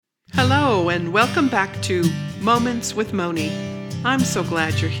Hello, and welcome back to Moments with Moni. I'm so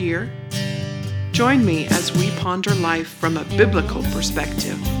glad you're here. Join me as we ponder life from a biblical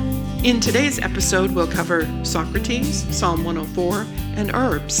perspective. In today's episode, we'll cover Socrates, Psalm 104, and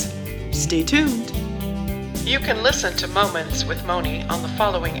herbs. Stay tuned. You can listen to Moments with Moni on the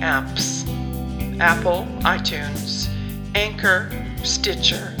following apps: Apple, iTunes, Anchor,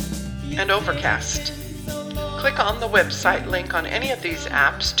 Stitcher, and Overcast. Click on the website link on any of these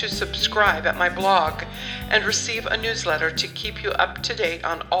apps to subscribe at my blog and receive a newsletter to keep you up to date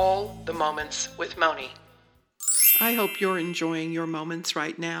on all the Moments with Moni. I hope you're enjoying your moments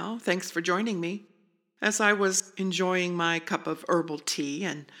right now. Thanks for joining me. As I was enjoying my cup of herbal tea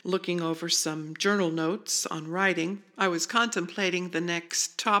and looking over some journal notes on writing, I was contemplating the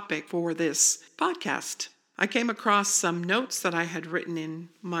next topic for this podcast. I came across some notes that I had written in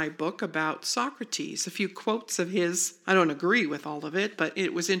my book about Socrates, a few quotes of his. I don't agree with all of it, but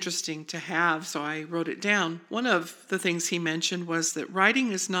it was interesting to have, so I wrote it down. One of the things he mentioned was that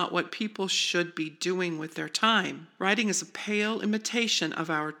writing is not what people should be doing with their time. Writing is a pale imitation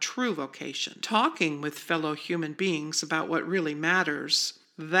of our true vocation. Talking with fellow human beings about what really matters,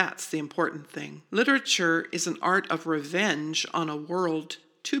 that's the important thing. Literature is an art of revenge on a world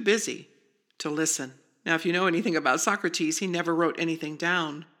too busy to listen. Now, if you know anything about Socrates, he never wrote anything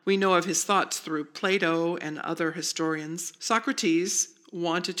down. We know of his thoughts through Plato and other historians. Socrates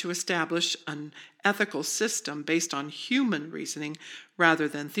wanted to establish an ethical system based on human reasoning rather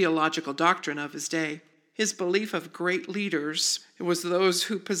than theological doctrine of his day. His belief of great leaders was those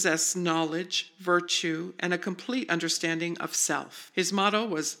who possess knowledge, virtue, and a complete understanding of self. His motto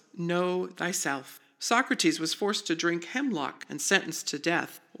was, "Know thyself." Socrates was forced to drink hemlock and sentenced to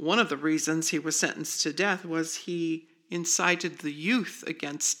death. One of the reasons he was sentenced to death was he incited the youth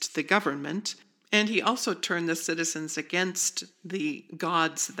against the government, and he also turned the citizens against the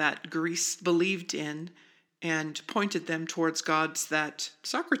gods that Greece believed in and pointed them towards gods that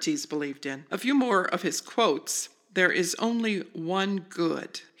Socrates believed in. A few more of his quotes. There is only one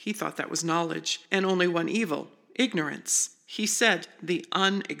good. He thought that was knowledge, and only one evil, ignorance. He said, the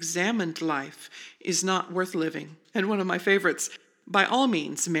unexamined life is not worth living. And one of my favorites, by all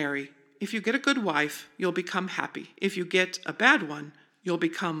means, marry. If you get a good wife, you'll become happy. If you get a bad one, you'll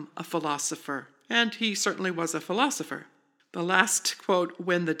become a philosopher. And he certainly was a philosopher. The last quote,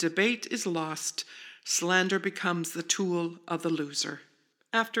 when the debate is lost, slander becomes the tool of the loser.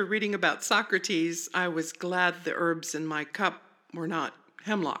 After reading about Socrates, I was glad the herbs in my cup were not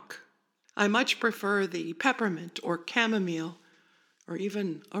hemlock. I much prefer the peppermint or chamomile or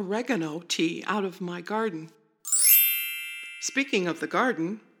even oregano tea out of my garden. Speaking of the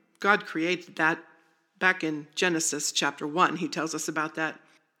garden, God created that back in Genesis chapter 1. He tells us about that.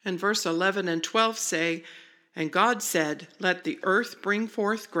 And verse 11 and 12 say, and God said, let the earth bring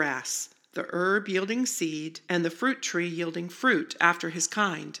forth grass, the herb yielding seed, and the fruit tree yielding fruit after his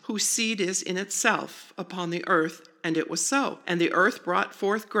kind, whose seed is in itself upon the earth. And it was so. And the earth brought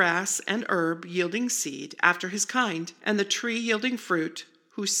forth grass and herb yielding seed after his kind, and the tree yielding fruit,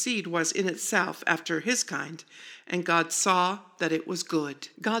 whose seed was in itself after his kind. And God saw that it was good.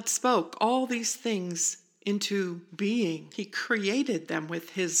 God spoke all these things into being. He created them with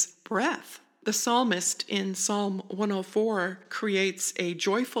his breath. The psalmist in Psalm 104 creates a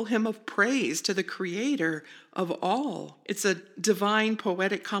joyful hymn of praise to the Creator of all. It's a divine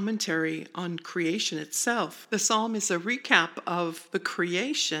poetic commentary on creation itself. The psalm is a recap of the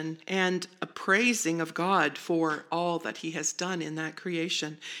creation and a praising of God for all that he has done in that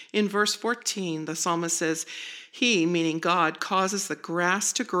creation. In verse 14, the psalmist says, he, meaning God, causes the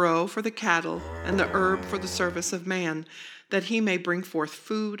grass to grow for the cattle and the herb for the service of man, that he may bring forth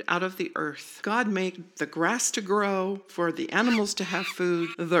food out of the earth. God made the grass to grow, for the animals to have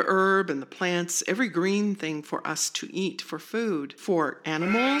food, the herb and the plants, every green thing for us to eat for food, for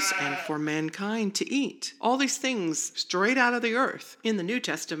animals and for mankind to eat. All these things straight out of the earth. In the New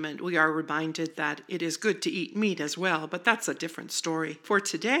Testament, we are reminded that it is good to eat meat as well, but that's a different story. For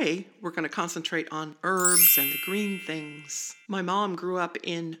today, we're going to concentrate on herbs and the green things. My mom grew up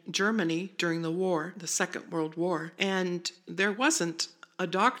in Germany during the war, the Second World War, and there wasn't a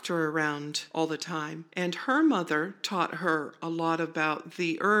doctor around all the time. And her mother taught her a lot about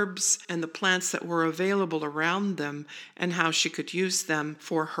the herbs and the plants that were available around them and how she could use them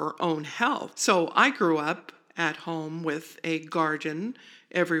for her own health. So I grew up at home with a garden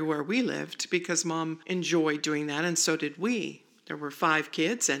everywhere we lived because Mom enjoyed doing that, and so did we. There were 5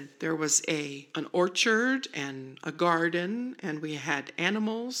 kids, and there was an orchard and a garden, and we had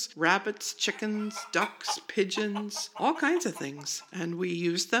animals, rabbits, chickens, ducks, pigeons, all kinds of things. And we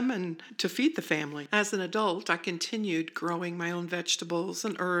used them to feed the family. As an adult, I continued growing my own vegetables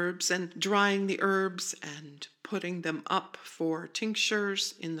and herbs and drying the herbs and putting them up for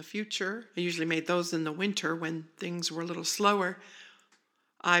tinctures in the future. I usually made those in the winter when things were a little slower.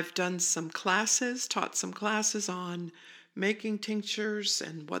 I've done some classes, taught some classes on making tinctures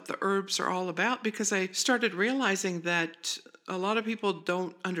and what the herbs are all about, because I started realizing that a lot of people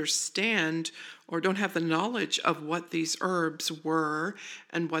don't understand or don't have the knowledge of what these herbs were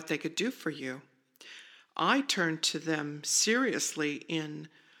and what they could do for you. I turned to them seriously in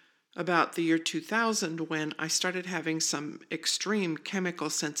about the year 2000 when I started having some extreme chemical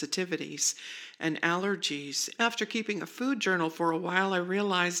sensitivities and allergies. After keeping a food journal for a while, I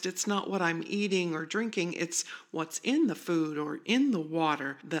realized it's not what I'm eating or drinking, it's what's in the food or in the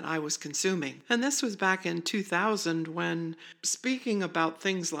water that I was consuming. And this was back in 2000 when speaking about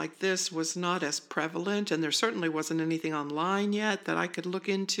things like this was not as prevalent, and there certainly wasn't anything online yet that I could look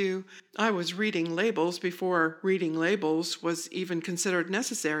into. I was reading labels before reading labels was even considered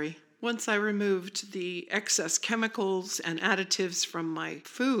necessary. Once I removed the excess chemicals and additives from my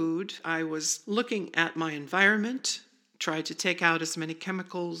food, I was looking at my environment, tried to take out as many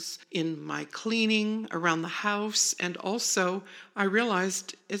chemicals in my cleaning around the house, and also I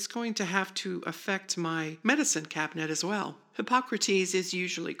realized it's going to have to affect my medicine cabinet as well. Hippocrates is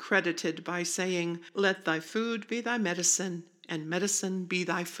usually credited by saying, "Let thy food be thy medicine, and medicine be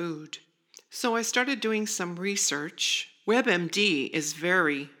thy food." So I started doing some research. WebMD is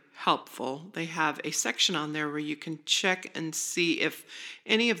very helpful. They have a section on there where you can check and see if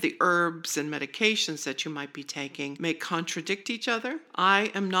any of the herbs and medications that you might be taking may contradict each other.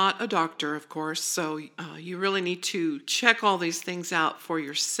 I am not a doctor, of course, so you really need to check all these things out for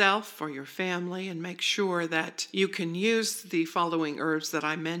yourself, for your family, and make sure that you can use the following herbs that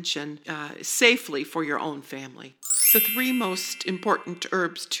I mentioned safely for your own family. The 3 most important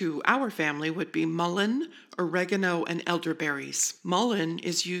herbs to our family would be mullein, oregano, and elderberries. Mullein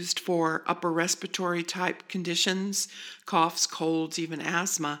is used for upper respiratory type conditions, coughs, colds, even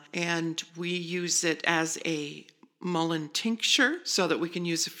asthma, and we use it as a mullein tincture so that we can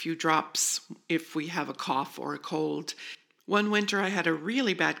use a few drops if we have a cough or a cold. One winter I had a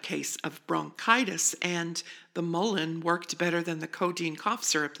really bad case of bronchitis, and the mullein worked better than the codeine cough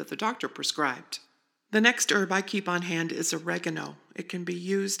syrup that the doctor prescribed. The next herb I keep on hand is oregano. It can be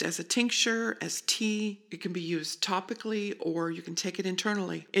used as a tincture, as tea. It can be used topically, or you can take it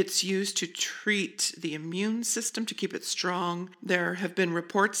internally. It's used to treat the immune system, to keep it strong. There have been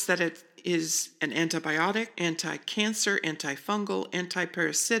reports that it is an antibiotic, anti-cancer, antifungal,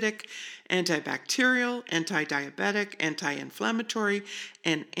 anti-parasitic, antibacterial, anti-diabetic, anti-inflammatory,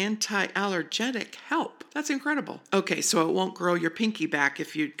 and anti-allergenic help. That's incredible. Okay, so it won't grow your pinky back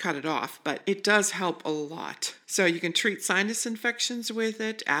if you cut it off, but it does help a lot. So you can treat sinus infections with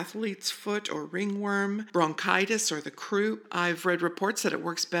it, athlete's foot or ringworm, bronchitis or the croup. I've read reports that it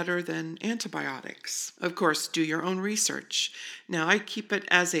works better than antibiotics. Of course, do your own research. Now, I keep it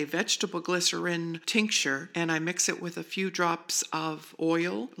as a vegetable glycerin tincture, and I mix it with a few drops of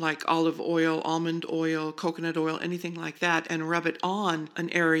oil, like olive oil, almond oil, coconut oil, anything like that, and rub it on an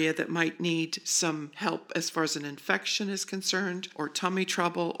area that might need some help as far as an infection is concerned, or tummy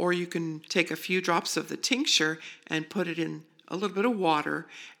trouble, or you can take a few drops of the tincture and put it in a little bit of water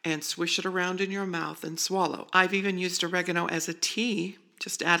and swish it around in your mouth and swallow. I've even used oregano as a tea.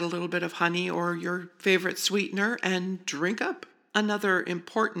 Just add a little bit of honey or your favorite sweetener and drink up. Another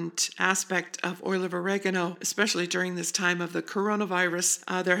important aspect of oil of oregano, especially during this time of the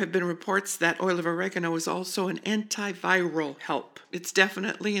coronavirus, there have been reports that oil of oregano is also an antiviral help. It's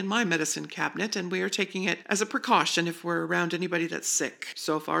definitely in my medicine cabinet, and we are taking it as a precaution if we're around anybody that's sick.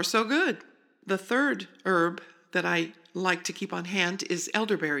 So far, so good. The third herb that I like to keep on hand is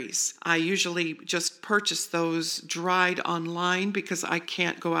elderberries. I usually just purchase those dried online because I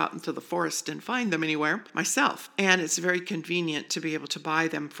can't go out into the forest and find them anywhere myself. And it's very convenient to be able to buy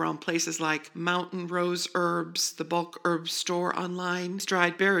them from places like Mountain Rose Herbs, the bulk herb store online.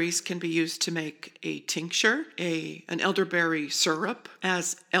 Dried berries can be used to make a tincture, an elderberry syrup,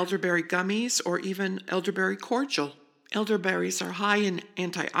 as elderberry gummies, or even elderberry cordial. Elderberries are high in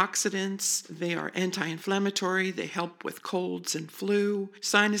antioxidants, they are anti-inflammatory, they help with colds and flu,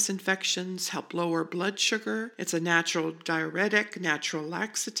 sinus infections, help lower blood sugar. It's a natural diuretic, natural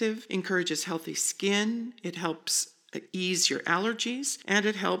laxative, encourages healthy skin, it helps ease your allergies, and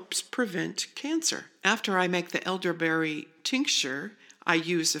it helps prevent cancer. After I make the elderberry tincture, I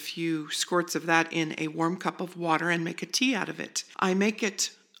use a few squirts of that in a warm cup of water and make a tea out of it. I make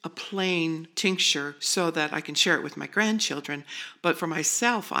it a plain tincture so that I can share it with my grandchildren, but for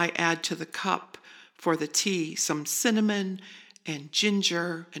myself, I add to the cup for the tea some cinnamon and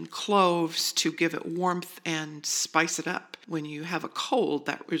ginger and cloves to give it warmth and spice it up. When you have a cold,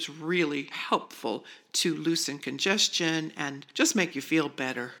 that is really helpful to loosen congestion and just make you feel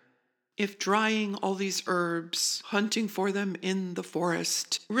better. If drying all these herbs, hunting for them in the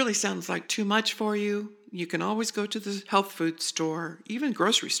forest, really sounds like too much for you, you can always go to the health food store. Even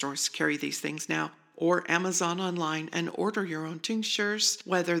grocery stores carry these things now, or Amazon online, and order your own tinctures.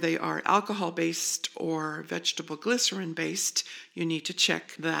 Whether they are alcohol-based or vegetable glycerin-based, you need to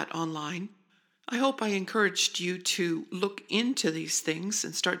check that online. I hope I encouraged you to look into these things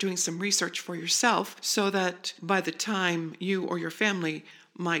and start doing some research for yourself so that by the time you or your family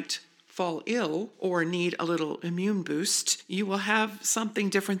might fall ill or need a little immune boost, you will have something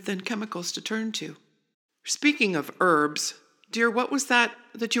different than chemicals to turn to. Speaking of herbs, dear, what was that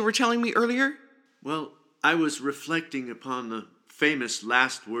you were telling me earlier? Well, I was reflecting upon the famous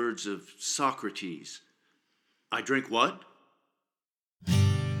last words of Socrates. I drink what?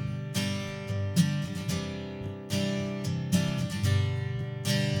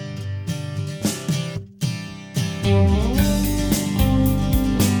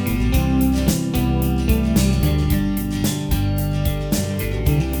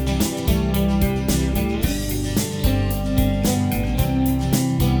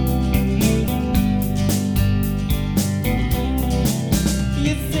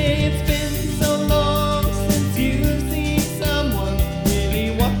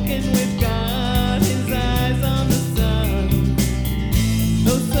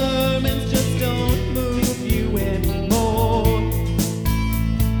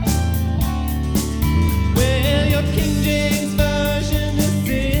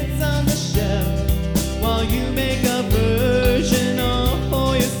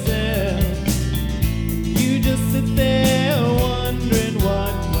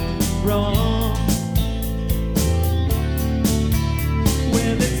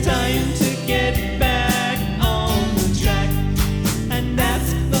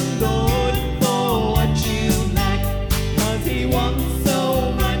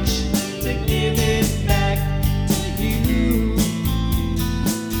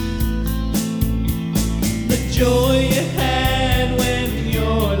 Joy you had when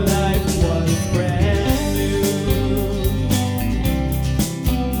your life was brand new.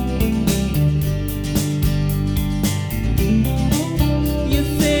 You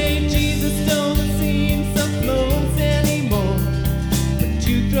say Jesus don't seem so close anymore, but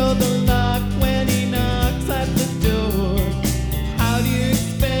you throw the lock when he knocks at the door. How do you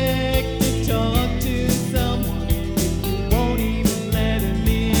expect to talk to someone if you won't even let him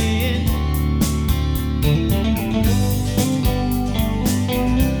in?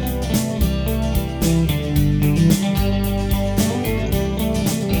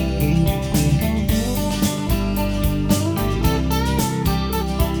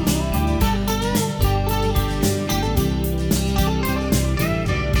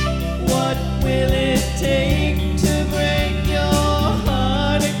 What will it take to break your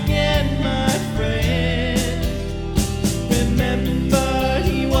heart again, my friend? Remember,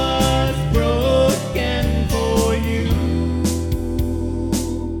 he was broken for you.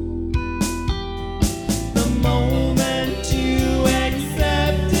 The moment you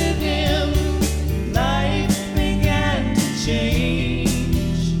accepted him, life began to change.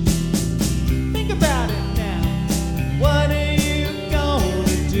 Think about it now. What are you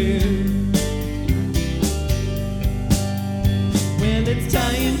gonna do when it's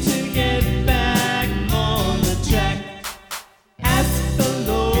time to get back on the track? Ask the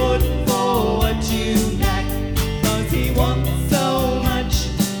Lord for what you lack, 'cause he wants so much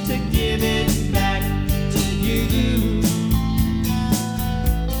to give it back to you.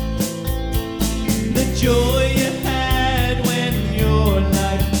 The joy you had when your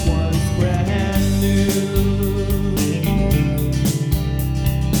life was brand new.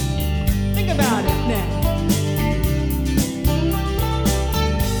 Think about it now.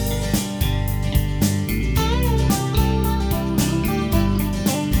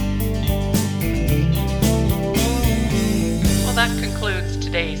 Well, that concludes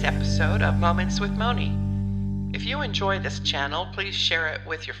today's episode of Moments with Moni. If you enjoy this channel, please share it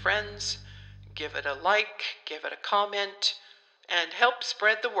with your friends, give it a like, give it a comment, and help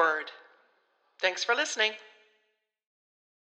spread the word. Thanks for listening.